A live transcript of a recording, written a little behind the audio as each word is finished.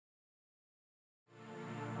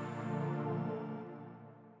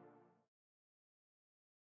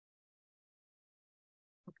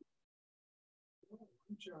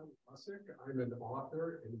John Wasik. I'm an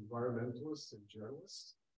author, environmentalist, and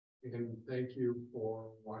journalist. And thank you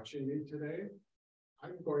for watching me today.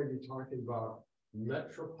 I'm going to be talking about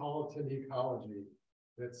metropolitan ecology.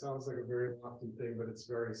 That sounds like a very lofty thing, but it's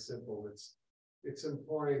very simple. It's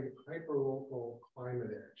employing hyperlocal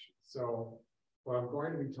climate action. So what I'm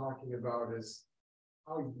going to be talking about is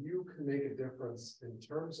how you can make a difference in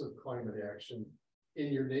terms of climate action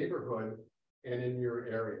in your neighborhood and in your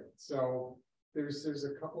area. So there's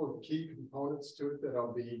a couple of key components to it that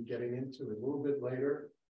I'll be getting into a little bit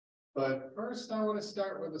later. But first, I want to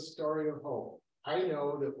start with a story of hope. I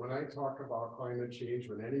know that when I talk about climate change,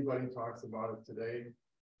 when anybody talks about it today,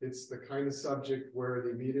 it's the kind of subject where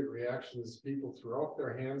the immediate reaction is people throw up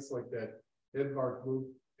their hands like that Edvard Munch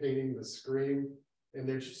painting The Scream, and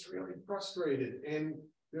they're just really frustrated. And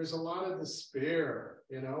there's a lot of despair,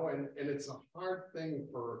 you know, and it's a hard thing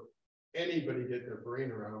for anybody to get their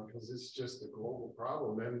brain around because it's just a global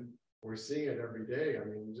problem. And we're seeing it every day. I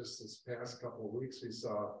mean, just this past couple of weeks, we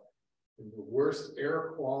saw the worst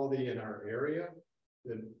air quality in our area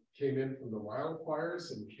that came in from the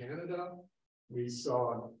wildfires in Canada. We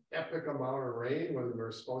saw an epic amount of rain when we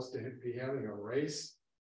were supposed to be having a race.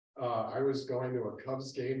 I was going to a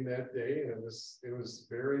Cubs game that day, and it was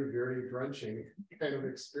very, very drenching kind of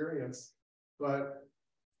experience. But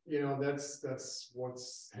you know, that's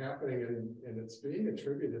what's happening, and it's being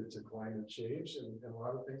attributed to climate change, and a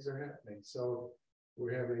lot of things are happening. So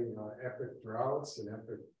we're having epic droughts and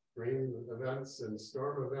epic rain events and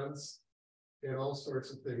storm events and all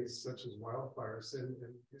sorts of things such as wildfires. And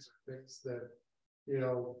these are things that, you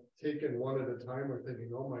know, taken one at a time, we're thinking,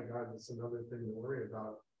 oh my God, that's another thing to worry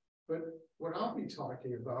about. But what I'll be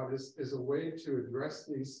talking about is a way to address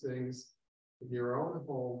these things in your own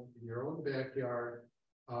home, in your own backyard,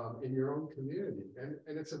 in your own community.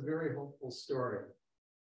 And it's a very hopeful story.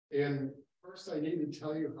 And first, I need to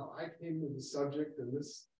tell you how I came to the subject, and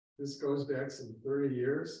this goes back some 30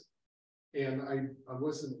 years. And I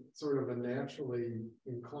wasn't sort of a naturally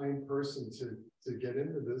inclined person to get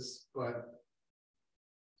into this, but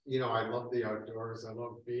you know, I love the outdoors. I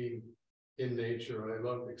love being in nature. I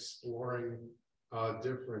love exploring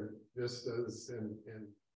different vistas and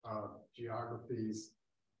geographies.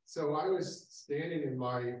 So I was standing in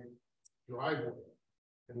my driveway,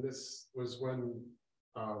 and this was when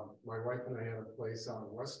my wife and I had a place out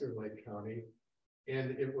in Western Lake County,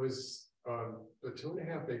 and it was a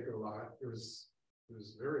 2.5 acre lot. It was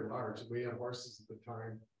very large. We had horses at the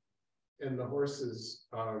time, and the horses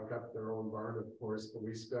got their own barn, of course, but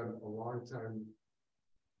we spent a long time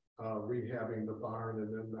rehabbing the barn,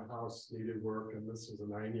 and then the house needed work, and this was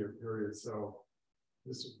a 9-year period. So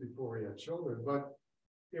this was before we had children, but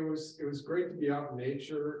it was great to be out in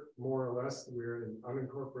nature, more or less. We were in an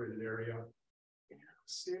unincorporated area. And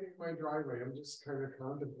standing in my driveway, I'm just kind of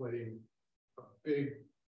contemplating a big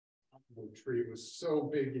tree. It was so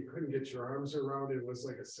big you couldn't get your arms around it. It was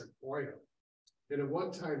like a sequoia. And at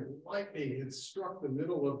one time, lightning had struck the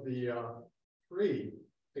middle of the tree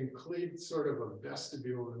and cleaved sort of a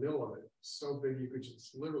vestibule in the middle of it. So big you could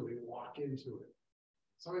just literally walk into it.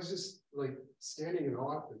 So I was just like standing in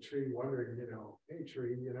awe of the tree, wondering, you know, hey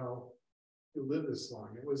tree, you know, you live this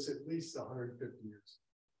long. It was at least 150 years.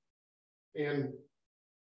 And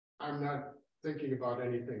I'm not thinking about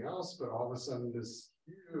anything else, but all of a sudden this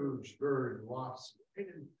huge bird lofts right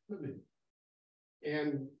in front of me.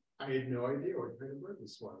 And I had no idea what kind of bird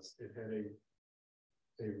this was. It had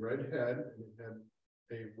a red head, and it had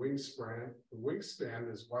a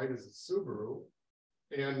wingspan as wide as a Subaru.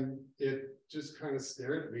 And it just kind of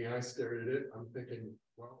stared at me. I stared at it. I'm thinking,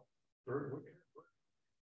 well, bird, what kind of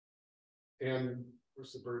bird? And of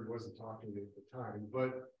course, the bird wasn't talking to me at the time,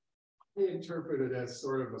 but I interpreted it as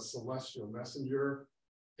sort of a celestial messenger.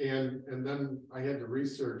 And then I had to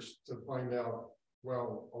research to find out,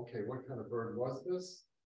 well, okay, what kind of bird was this?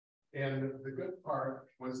 And the good part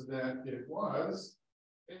was that it was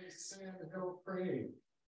a sandhill crane.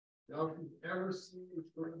 Now, if you've ever seen these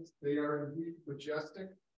birds, they are indeed majestic.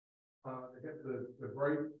 They have the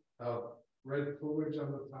bright red plumage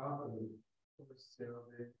on the top, and of course, you know,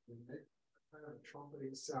 they make a kind of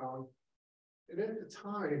trumpeting sound. And at the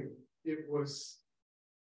time, it was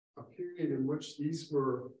a period in which these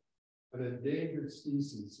were an endangered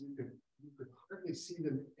species. You could hardly see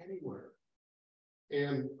them anywhere.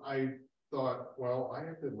 And I thought, well, I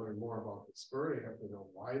have to learn more about this bird. I have to know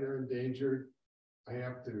why they're endangered. I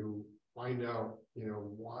have to find out, you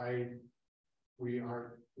know, why we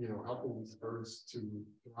aren't, you know, helping these birds to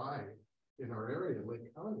thrive in our area,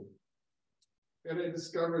 Lake County. And I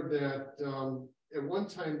discovered that at one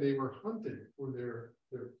time they were hunted for their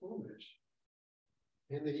plumage,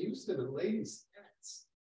 and they used it in ladies' hats.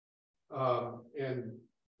 And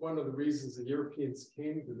one of the reasons the Europeans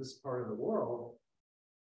came to this part of the world,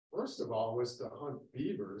 first of all, was to hunt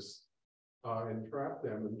beavers and trap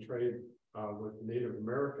them and trade with Native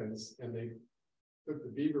Americans. And they took the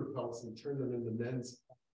beaver pelts and turned them into men's.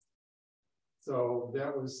 So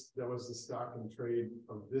that was the stock and trade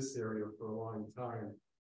of this area for a long time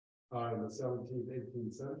in the 17th,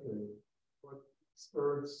 18th century. But these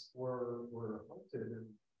birds were hunted and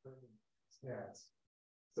turned into hats.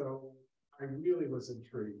 So I really was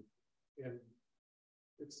intrigued, and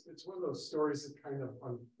it's one of those stories that kind of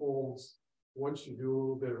unfolds once you do a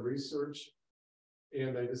little bit of research.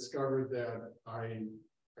 And I discovered that I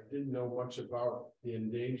didn't know much about the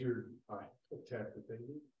endangered habitat that they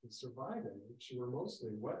need to survive in, which were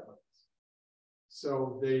mostly wetlands.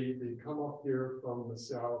 So they come up here from the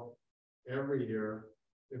south every year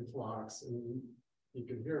in flocks, and you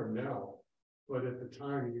can hear them now. But at the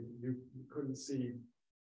time, you couldn't see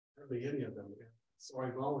hardly any of them. So I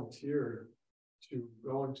volunteered to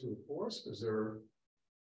go into a forest preserve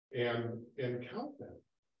and count them.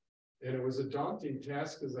 And it was a daunting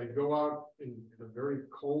task because I go out in a very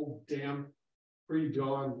cold, damp,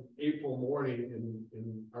 pre-dawn April morning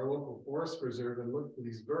in our local forest preserve and look for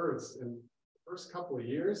these birds. And the first couple of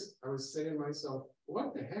years, I was saying to myself,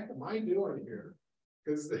 what the heck am I doing here?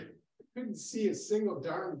 Because I couldn't see a single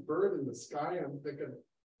darn bird in the sky. I'm thinking,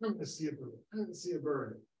 I'm going to see a bird. I'm going to see a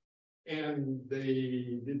bird. And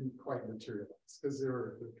they didn't quite materialize because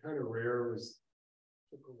they're kind of rare. It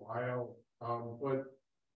took a while. But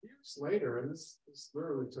years later, and this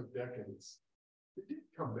literally took decades, they did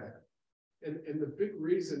come back. And the big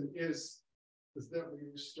reason is that we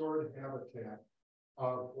restored habitat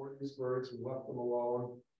for these birds. We left them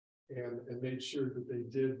alone and made sure that they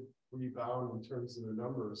did rebound in terms of their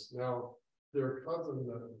numbers. Now, their cousin,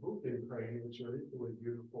 the whooping crane, which are equally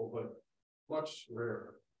beautiful, but much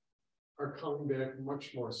rarer, are coming back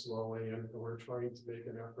much more slowly, and we're trying to make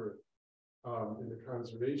an effort in the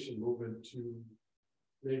conservation movement to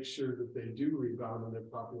make sure that they do rebound on their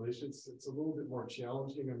populations. It's a little bit more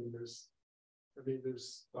challenging. I mean, there's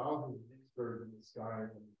thousands of these birds in the sky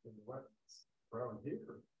and in the wetlands around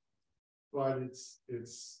here, but it's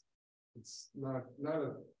not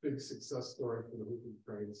a big success story for the whooping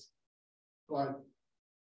cranes. But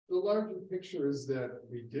the larger picture is that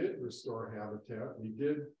we did restore habitat. We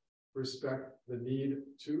did respect the need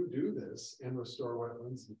to do this and restore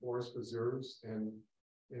wetlands and forest preserves, and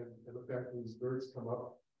the fact that these birds come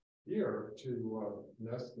up here to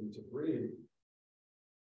nest and to breed.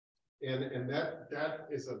 And that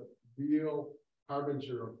is a real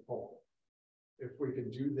harbinger of hope. If we can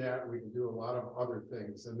do that, we can do a lot of other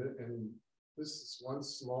things. And this is one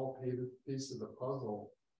small piece of the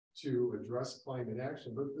puzzle to address climate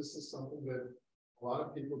action. But this is something that a lot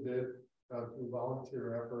of people did through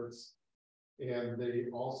volunteer efforts. And they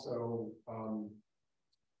also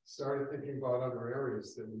started thinking about other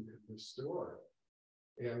areas that we could restore.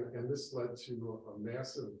 And this led to a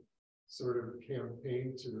massive sort of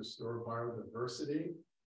campaign to restore biodiversity.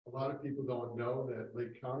 A lot of people don't know that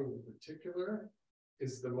Lake County in particular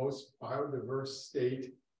is the most biodiverse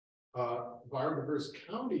state, biodiverse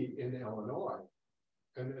county in Illinois.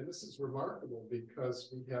 And this is remarkable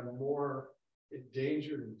because we have more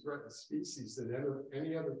endangered and threatened species than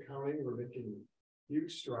any other county. We're making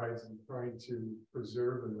huge strides in trying to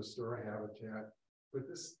preserve and restore habitat. But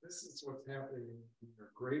this is what's happening in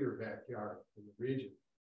our greater backyard in the region.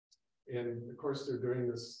 And of course, they're doing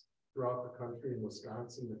this throughout the country in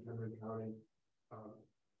Wisconsin, McHenry County,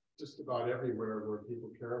 just about everywhere where people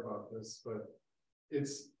care about this. But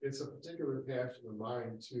it's a particular passion of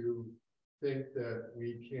mine to think that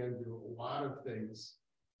we can do a lot of things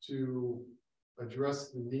to address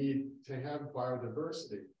the need to have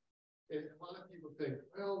biodiversity. And a lot of people think,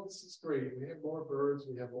 well, this is great. We have more birds,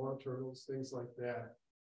 we have more turtles, things like that.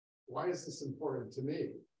 Why is this important to me?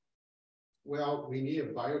 Well, we need a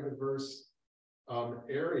biodiverse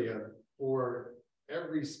area for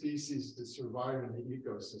every species to survive in the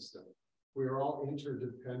ecosystem. We're all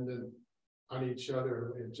interdependent on each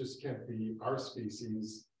other. It just can't be our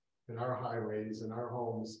species and our highways and our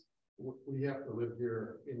homes. We have to live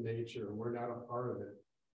here in nature, and we're not a part of it.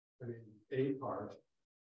 I mean, a part,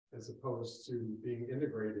 as opposed to being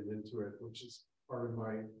integrated into it, which is part of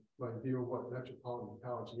my view of what metropolitan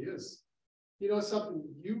ecology is. You know, something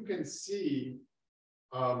you can see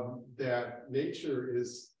that nature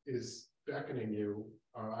is beckoning you.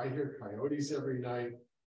 I hear coyotes every night,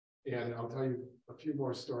 and I'll tell you a few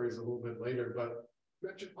more stories a little bit later, but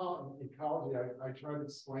metropolitan ecology, I try to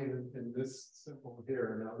explain in this symbol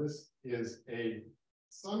here. Now, this is a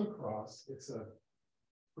sun cross. It's a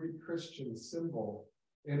pre-Christian symbol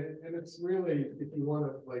And it's really, if you want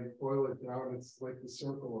to like boil it down, it's like the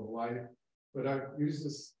circle of life. But I've used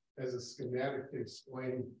this as a schematic to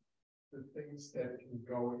explain the things that can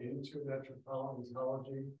go into metropolitan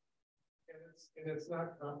ecology. And it's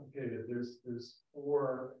not complicated. There's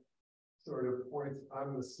four sort of points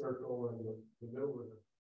on the circle, and the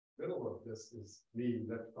middle of this is me,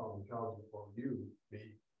 metropolitan ecology, or you, me,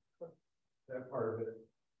 that part of it.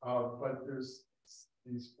 But there's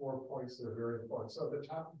these 4 points that are very important. So the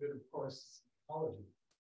top of it, of course, is ecology.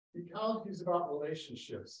 Ecology is about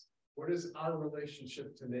relationships. What is our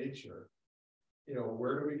relationship to nature? You know,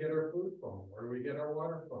 where do we get our food from? Where do we get our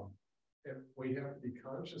water from? And we have to be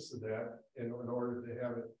conscious of that in order to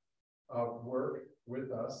have it work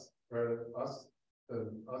with us, rather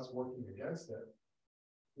than us working against it.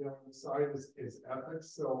 The other side is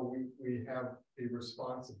ethics. So we have a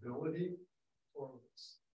responsibility for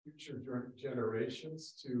future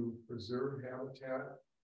generations to preserve habitat,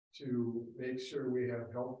 to make sure we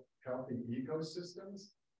have healthy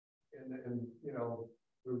ecosystems. And you know,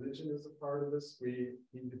 religion is a part of this. We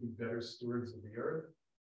need to be better stewards of the earth.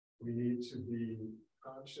 We need to be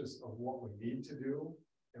conscious of what we need to do.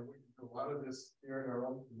 And we do a lot of this here in our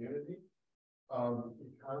own community.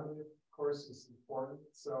 Economy, of course, is important.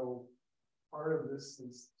 So part of this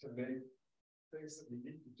is to make things that we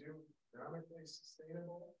need to do economically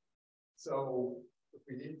sustainable. So if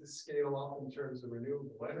we need to scale up in terms of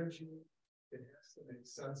renewable energy, it has to make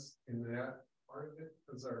sense in that part of it,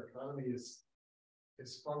 because our economy is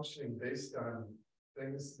functioning based on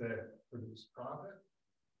things that produce profit.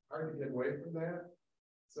 Hard to get away from that.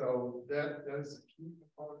 So that is a key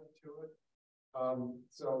component to it.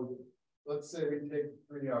 So let's say we take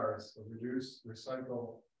 3 R's, so reduce,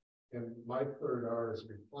 recycle, and my third R is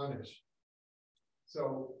replenish.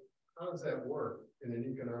 So how does that work in an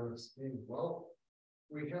economic scheme? Well,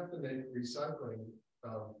 we have to make recycling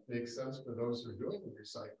make sense for those who are doing the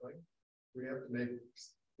recycling. We have to make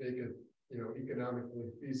it, you know, economically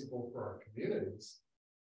feasible for our communities.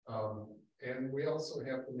 And we also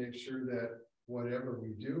have to make sure that whatever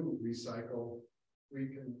we do recycle, we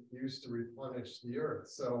can use to replenish the earth.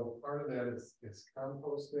 So part of that is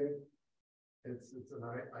composting. It's an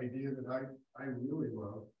idea that I really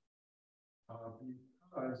love,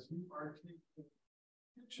 because you are taking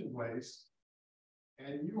kitchen waste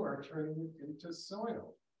and you are turning it into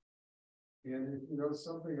soil. And if you know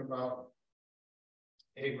something about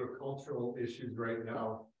agricultural issues right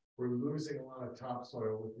now, we're losing a lot of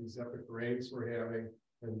topsoil with these epic rains we're having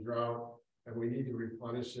and drought, and we need to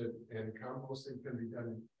replenish it. And composting can be done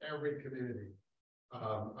in every community.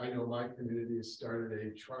 I know my community has started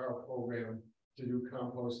a trial program to do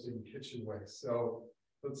composting kitchen waste. So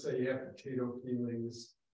let's say you have potato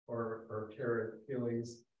peelings or carrot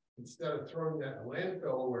peelings. Instead of throwing that in a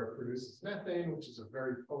landfill where it produces methane, which is a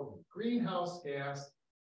very potent greenhouse gas,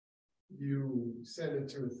 you send it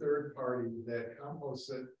to a third party that composts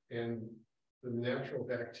it, and the natural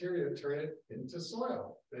bacteria turn it into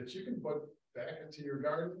soil that you can put back into your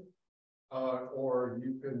garden, or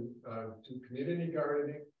you can do community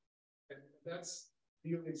gardening. And that's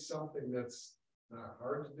really something that's not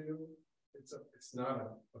hard to do. It's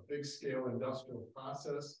not a big scale industrial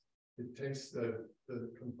process. It takes the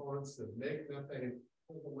components that make methane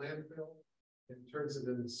from the landfill and turns it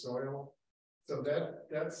into soil. So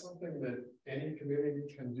that's something that any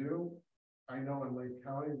community can do. I know in Lake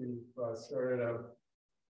County, we've started a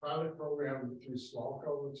pilot program through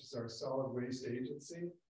SWALCO, which is our solid waste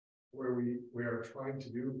agency, where we are trying to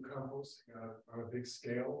do composting on a big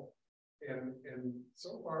scale. And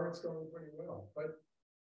so far it's going pretty well, but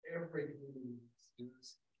every community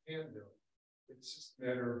can do it. It's just a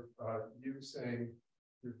matter of you saying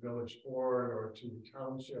to the village board or to the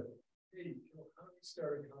township, hey, how do we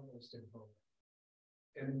start a composting program?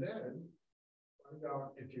 And then find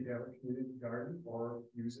out if you have a community garden or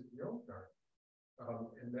use it in your own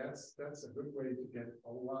garden. And that's a good way to get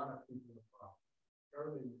a lot of people involved.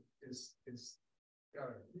 Gardening is got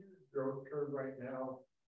a huge growth curve right now,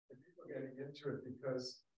 and people are getting into it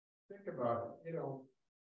because think about it, you know,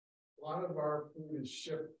 a lot of our food is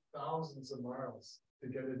shipped thousands of miles to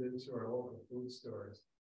get it into our local food stores.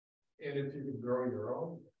 And if you can grow your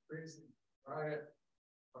own, crazy, buy it,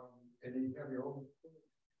 and you have your own food,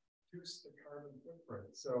 reduce the carbon footprint.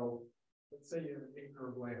 So let's say you have an acre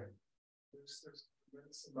of land. There's a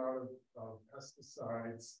tremendous amount of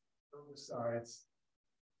pesticides, herbicides,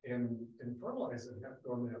 and fertilizer have to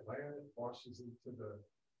go in that land. It washes into the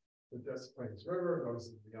Des Plaines River, goes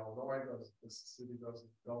into the Illinois, goes to Mississippi, goes to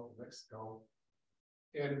the Gulf of Mexico.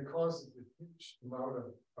 And it causes a huge amount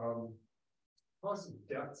of causes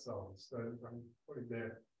death zones. So I'm putting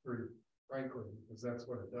that very frankly, because that's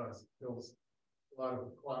what it does. It kills a lot of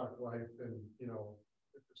aquatic life, and you know,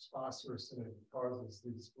 if there's phosphorus in it, it causes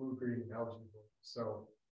these blue-green algae blooms. So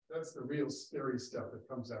that's the real scary stuff that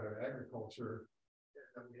comes out of agriculture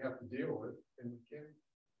that we have to deal with, and we can't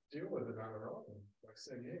deal with it on our own by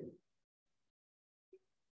saying, hey,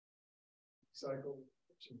 recycle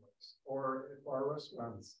kitchen waste. Or if our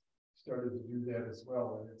restaurants started to do that as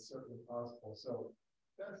well, and it's certainly possible. So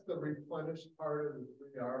that's the replenished part of the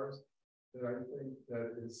 3 R's that I think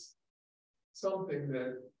that is something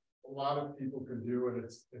that a lot of people can do, and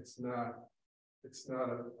it's not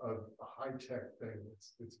a high-tech thing.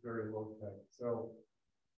 It's very low-tech. So,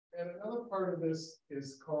 and another part of this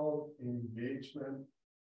is called engagement,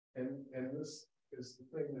 and this is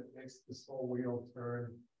the thing that makes this whole wheel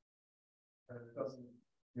turn, and it doesn't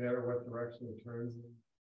matter what direction it turns in.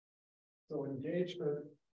 So engagement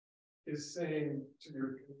is saying to your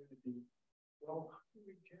community, well, how do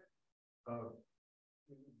we get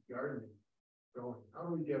gardening going? How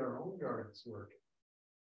do we get our own gardens working?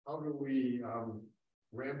 How do we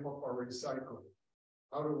ramp up our recycling?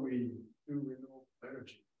 How do we do renewable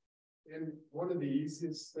energy? And one of the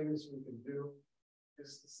easiest things we can do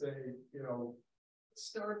is to say, you know,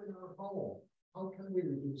 start in our home. How can we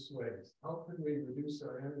reduce waste? How can we reduce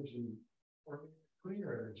our energy or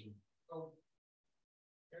cleaner energy? So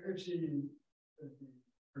energy can be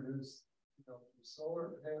produced, you know, through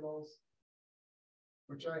solar panels,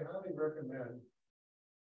 which I highly recommend.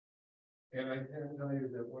 And I can tell you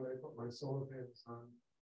that when I put my solar panels on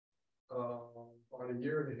about 1.5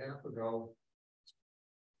 years ago,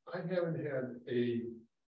 I haven't had a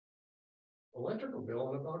electrical bill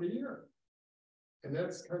in about 1 year. And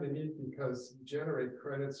that's kind of neat because you generate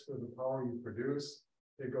credits for the power you produce.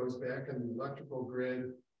 It goes back in the electrical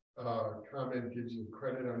grid. ComEd gives you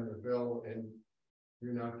credit on your bill, and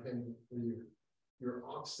you're not paying, you're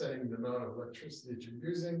offsetting the amount of electricity that you're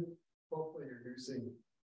using. Hopefully you're using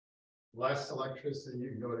less electricity. You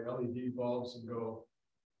can go to LED bulbs and go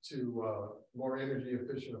to more energy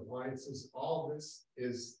efficient appliances. All this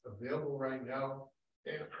is available right now.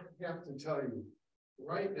 And I have to tell you,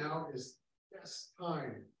 right now is the best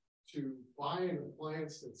time to buy an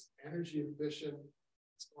appliance that's energy efficient.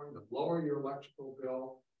 It's going to lower your electrical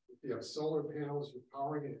bill. If you have solar panels, you're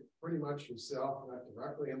powering it pretty much yourself, not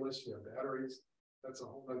directly unless you have batteries. That's a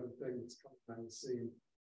whole other thing that's coming on the scene.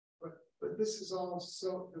 But this is all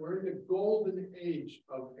so, we're in the golden age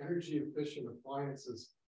of energy efficient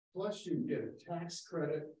appliances. Plus you get a tax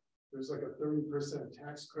credit. There's like a 30%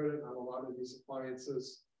 tax credit on a lot of these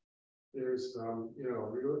appliances. There's, you know,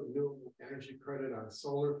 renewable energy credit on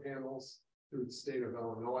solar panels through the state of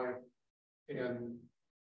Illinois. And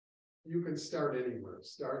you can start anywhere.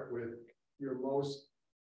 Start with your most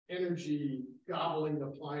energy gobbling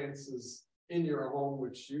appliances in your home,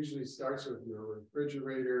 which usually starts with your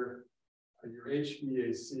refrigerator, your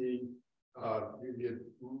HVAC. You get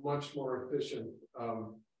much more efficient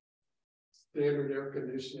standard air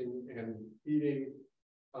conditioning and heating.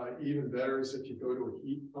 Even better is if you go to a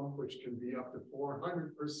heat pump, which can be up to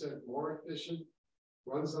 400% more efficient,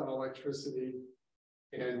 runs on electricity,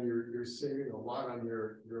 and you're saving a lot on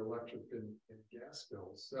your electric and gas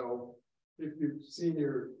bills. So if you've seen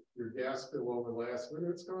your gas bill over the last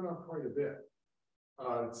winter, it's gone up quite a bit.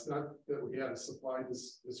 It's not that we had a supply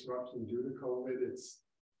disruption due to COVID. It's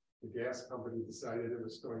the gas company decided it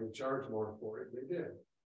was going to charge more for it. They did.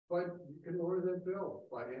 But you can lower that bill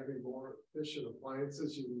by having more efficient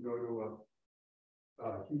appliances. You can go to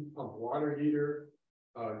a heat pump water heater.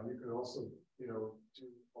 You can also, you know, do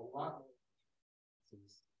a lot more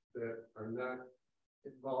things that are not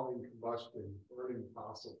involving combustion, burning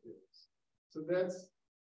fossil fuels. So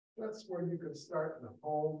that's where you can start in the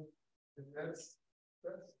home, and that's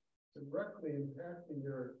directly impacting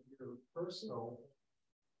your personal.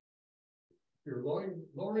 You're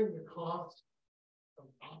lowering the cost of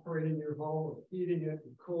operating your home, of heating it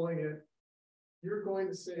and cooling it. You're going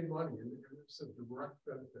to save money, and there's a direct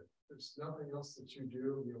benefit. There's nothing else that you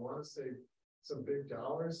do. You want to save some big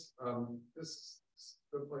dollars. This is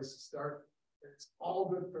a good place to start. It's all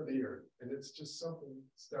good for the earth, and it's just something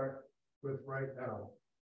to start with right now.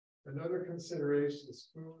 Another consideration is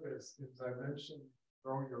food, as I mentioned,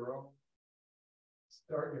 grow your own.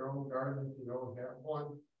 Start your own garden if you don't have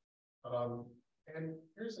one. And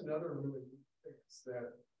here's another really neat thing is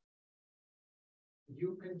that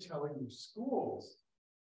you can tell your schools,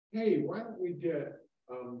 hey, why don't we get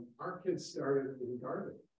our kids started in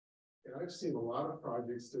gardening? And I've seen a lot of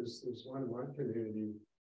projects. There's one community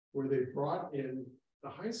where they brought in the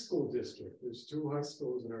high school district. There's 2 high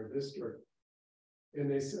schools in our district. And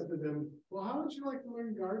they said to them, well, how would you like to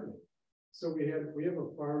learn gardening? So we have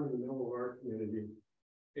a farm in the middle of our community,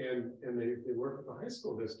 and they work with the high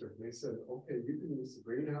school district. And they said, okay, you can use the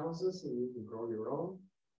greenhouses and you can grow your own.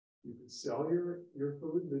 You can sell your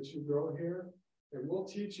food that you grow here, and we'll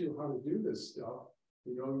teach you how to do this stuff,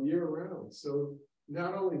 you know, year round. So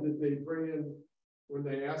not only did they bring in, when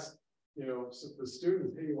they asked, you know, the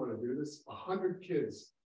students, hey, you want to do this? 100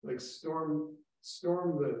 kids like storm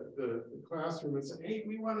the classroom and say, hey,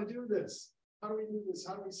 we want to do this. How do we do this?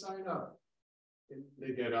 How do we sign up? And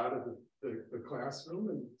they get out of the classroom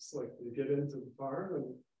and it's like they get into the farm and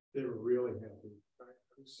they were really happy.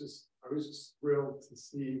 I was just thrilled to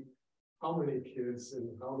see how many kids and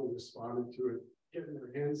how they responded to it, getting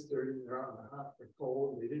their hands dirty, they're out in the hot, the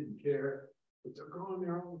cold, they didn't care, but they're growing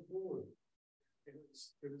their own food. And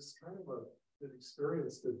it was kind of an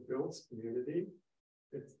experience that builds community.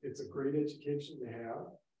 It's a great education to have.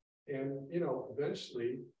 And, you know,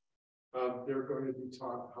 eventually they're going to be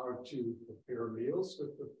taught how to prepare meals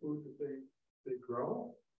with the food that they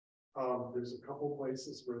grow. There's a couple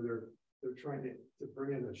places where they're trying to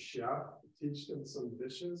bring in a chef to teach them some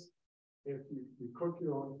dishes. If you cook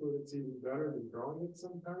your own food, it's even better than growing it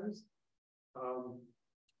sometimes.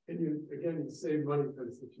 And you save money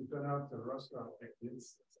because if you've been out to a restaurant,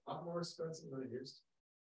 it's a lot more expensive than it used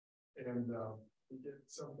to. And you get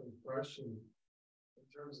something fresh in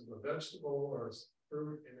terms of a vegetable or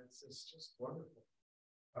fruit, and it's just wonderful.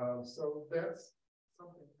 So that's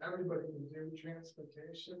something everybody can do.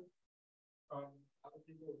 Transportation. A lot of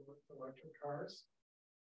people work electric cars,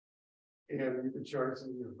 and you can charge them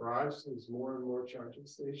in your garage. There's more and more charging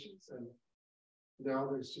stations, and now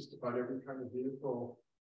there's just about every kind of vehicle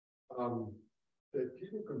that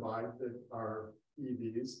people can buy that are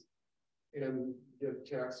EVs, and get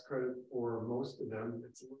tax credit for most of them.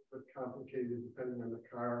 It's a little bit complicated depending on the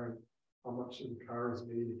car and how much of the car is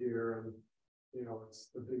made here, and you know, it's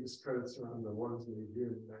the biggest credits are on the ones made here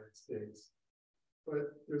in the United States.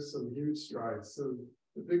 But there's some huge strides. So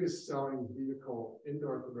the biggest selling vehicle in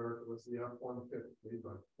North America was the F-150 made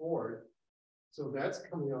by Ford. So that's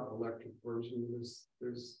coming out electric version.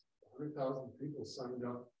 There's 100,000 people signed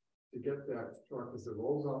up to get that truck as it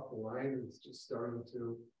rolls off the line. It's just starting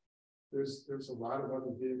to. There's a lot of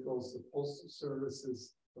other vehicles. The Postal Service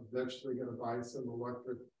is eventually going to buy some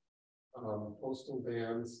electric postal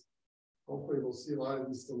vans. Hopefully we'll see a lot of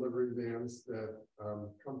these delivery vans that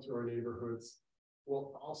come to our neighborhoods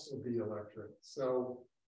will also be electric. So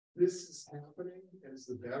this is happening as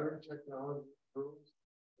the battery technology improves.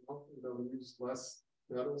 Hopefully they'll use less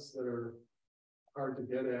metals that are hard to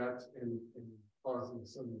get at and causing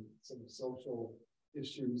some social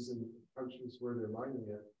issues in countries where they're mining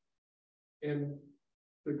it. And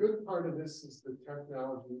the good part of this is the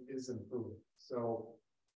technology is improving. So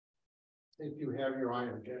if you have your eye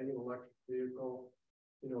on getting an electric vehicle,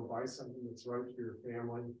 you know, buy something that's right for your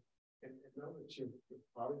family, and know that you're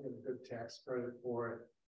probably get a good tax credit for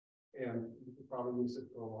it, and you can probably use it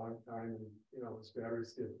for a long time. And you know, as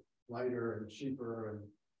batteries get lighter and cheaper and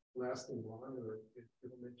lasting longer,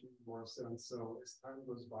 it'll make even more sense. So as time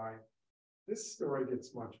goes by, this story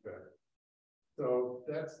gets much better. So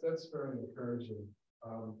that's very encouraging.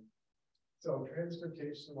 So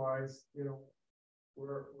transportation-wise, you know,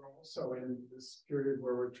 we're also in this period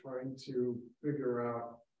where we're trying to figure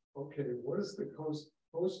out, okay, what does the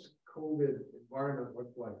post-COVID environment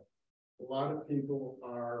look like? A lot of people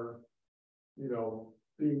are, you know,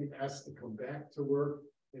 being asked to come back to work,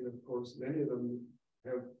 and of course, many of them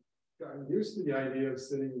have gotten used to the idea of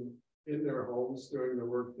sitting in their homes doing the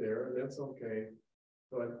work there, and that's okay.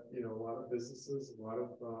 But, you know, a lot of businesses, a lot of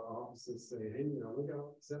offices say, hey, you know, look at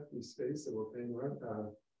all this empty space that we're paying rent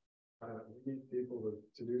on. We need people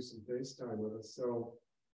to do some FaceTime with us. So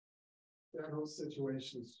that whole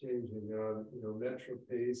situation is changing. You know, Metro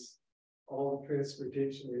Pace, all the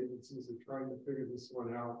transportation agencies are trying to figure this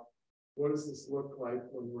one out. What does this look like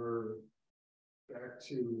when we're back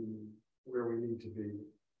to where we need to be?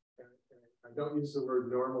 I don't use the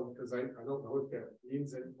word normal because I don't know what that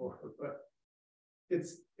means anymore, but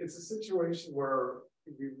it's a situation where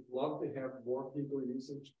we'd love to have more people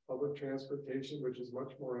using public transportation, which is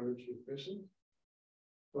much more energy efficient,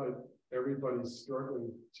 but everybody's struggling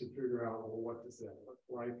to figure out, well, what does that look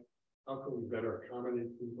like? How can we better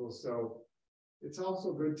accommodate people? So it's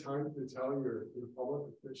also a good time to tell your public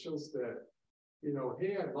officials that, you know,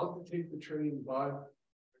 hey, I'd love to take the train, but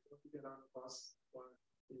I'd love to get on a bus, but,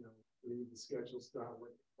 you know, the schedule's not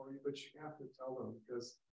working for you, but you have to tell them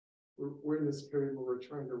because we're in this period where we're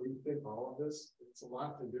trying to rethink all of this. It's a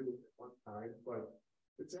lot to do at one time, but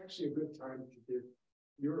it's actually a good time to give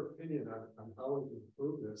your opinion on how we can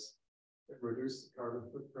improve this. and reduce the carbon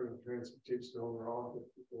footprint of transportation overall,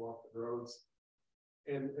 get people off the roads.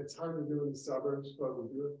 And it's hard to do in the suburbs, but we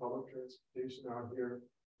do have public transportation out here,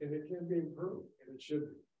 and it can be improved, and it should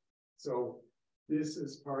be. So this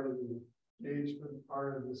is part of the engagement,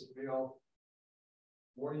 part of this wheel.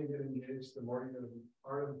 The more you get engaged, the more you're going to be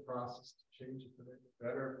part of the process to change it to make it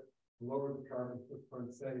better, lower the carbon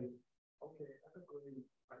footprint, say, okay, I think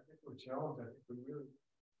we're challenged. I think we really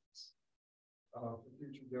for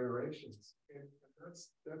future generations. And that's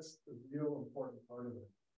the real important part of it,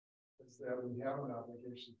 is that we have an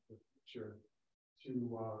obligation to the future to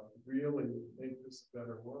really make this a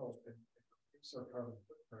better world and reduce our carbon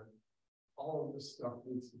footprint. All of this stuff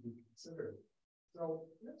needs to be considered. So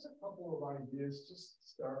there's a couple of ideas just to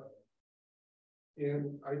start with. And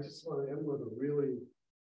I just want to end with a really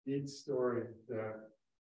neat story that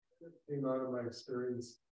came out of my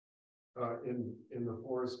experience in the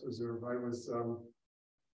forest preserve. I was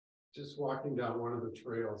just walking down one of the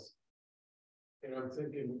trails, and I'm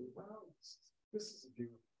thinking, wow, this is a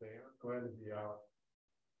beautiful day. I'm glad to be out.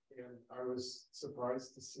 And I was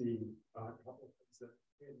surprised to see a couple of things that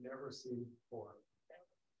I had never seen before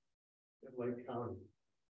in Lake County.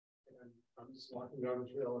 And I'm just walking down the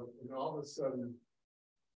trail, and all of a sudden,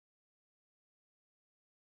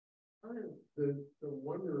 the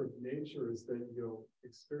wonder of nature is that you'll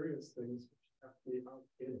experience things, but you have to be out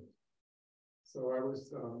in it. So I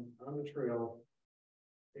was on the trail,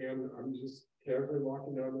 and I'm just casually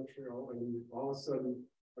walking down the trail, and all of a sudden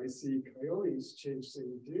I see coyotes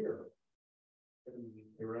chasing deer, and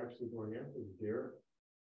they were actually going after the deer.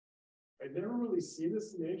 I'd never really seen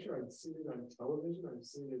this in nature. I'd seen it on television. I'd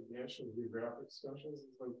seen it in National Geographic specials.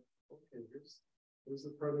 It's like, okay, here's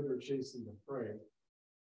the predator chasing the prey.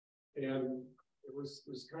 And it was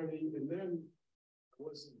kind of, and then I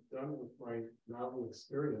wasn't done with my novel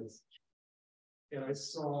experience. And I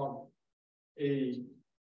saw a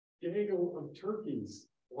gaggle of turkeys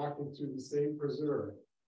walking through the same preserve.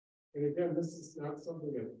 And again, this is not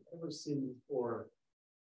something I've ever seen before.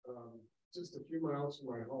 Just a few miles from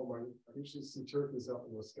my home, I usually see turkeys up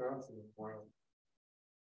in Wisconsin in a while.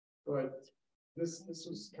 But this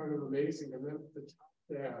was kind of amazing. And then at the top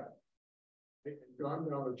of that, I had gone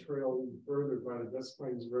down the trail even further by the Des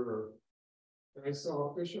Plaines River, and I saw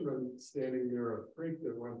a fisherman standing near a creek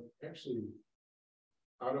that went actually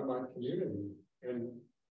out of my community and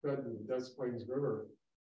fed the Des Plaines River.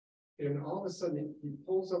 And all of a sudden, he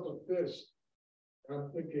pulls up a fish, and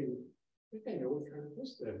I'm thinking, I think I know what kind of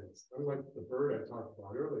fish that is. Unlike the bird I talked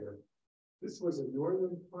about earlier, this was a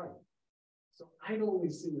northern pike. So I'd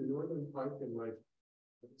only seen the northern pike in like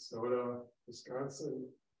Minnesota, Wisconsin,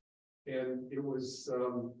 and it was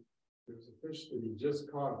a fish that he just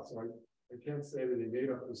caught. So I can't say that he made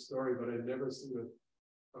up the story, but I'd never seen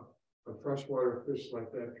a freshwater fish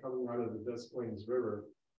like that coming out of the Des Plaines River,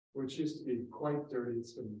 which used to be quite dirty.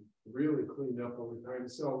 It's been really cleaned up over time.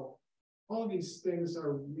 So all these things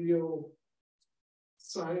are real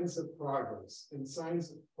signs of progress and signs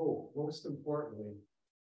of hope, most importantly,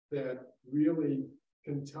 that really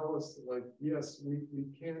can tell us, like, yes, we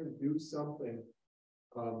can do something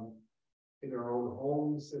in our own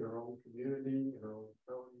homes, in our own community, in our own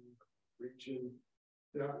county, region,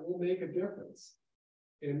 that will make a difference.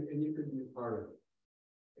 And you can be a part of it.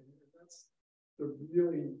 And that's the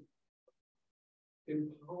really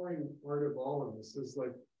empowering part of all of this, is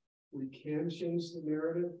like, we can change the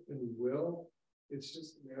narrative, and we will. It's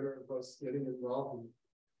just a matter of us getting involved in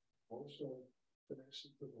emotional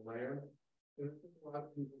connection to the land. And I think a lot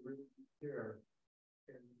of people really care.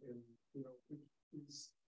 And you know, these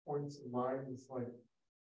points in mind is like,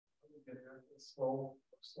 how do we get at this? Well,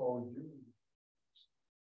 first of all, we do need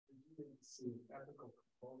to see an ethical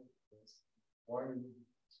component of this. Why are you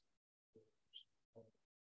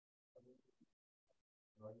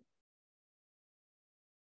right?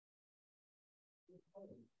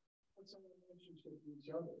 What's our relationship with each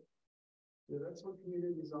other? Yeah, that's what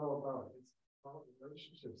community is all about. It's about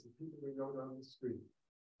relationships, the people we know down the street,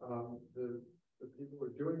 the people who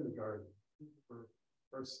are doing the garden, people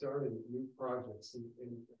are starting new projects and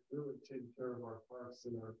really taking care of our parks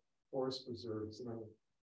and our forest preserves and our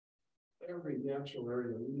every natural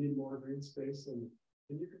area. We need more green space, and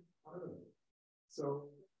you can be part of it. So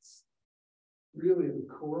it's really the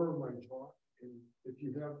core of my talk. And if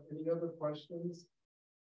you have any other questions,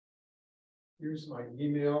 here's my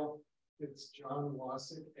email. It's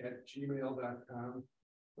johnwasik@gmail.com.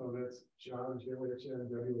 So that's John,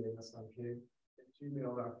 JOHNWASIK,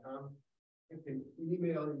 @gmail.com. I can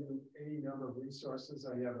email you any number of resources.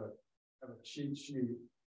 I have a cheat sheet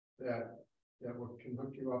that can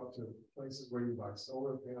hook you up to places where you buy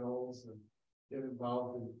solar panels and get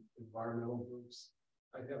involved in environmental groups.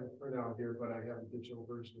 I have a printout here, but I have a digital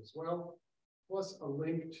version as well, plus a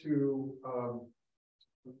link to a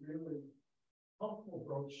really helpful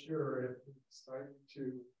brochure if you decide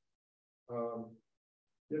to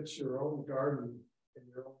get your own garden in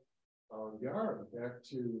your own yard back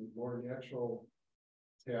to more natural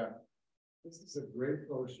tack. This is a great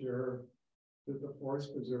brochure that the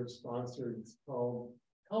Forest Preserve sponsored. It's called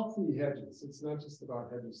Healthy Hedges. It's not just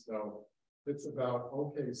about hedges though. It's about,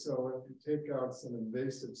 okay, so if you take out some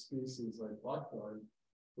invasive species like buckthorn,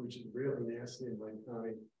 which is really nasty in Lake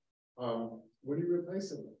County, what are you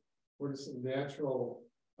replacing with? What are some natural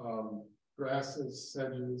grasses,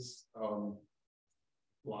 sedges,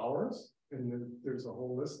 flowers? And then there's a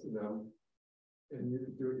whole list of them. And you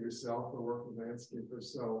can do it yourself or work with landscapers.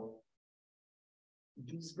 So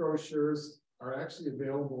these brochures are actually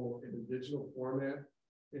available in a digital format.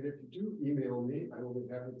 And if you do email me, I will be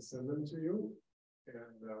happy to send them to you.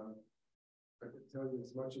 And I can tell you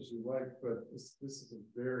as much as you like, but this is a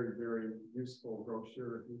very, very useful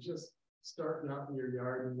brochure. If you just starting out in your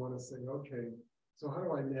yard and want to say, okay, so how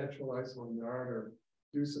do I naturalize my yard or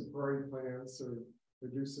do some prairie plants or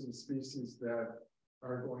do some species that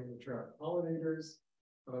are going to attract pollinators?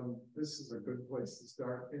 This is a good place to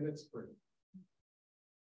start, and it's free.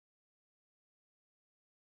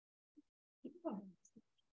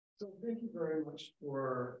 So thank you very much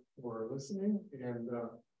for listening, and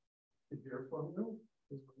to hear from you.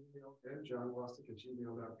 Here's my email again,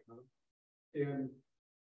 johnwasik@gmail.com. And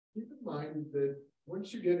keep in mind that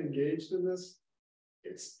once you get engaged in this,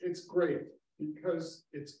 it's great because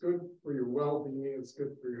it's good for your well-being, it's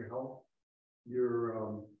good for your health,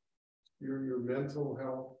 your mental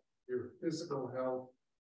health, your physical health,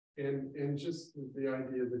 and just the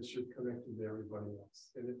idea that you're connected to everybody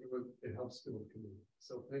else, and it helps build community.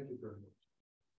 So thank you very much.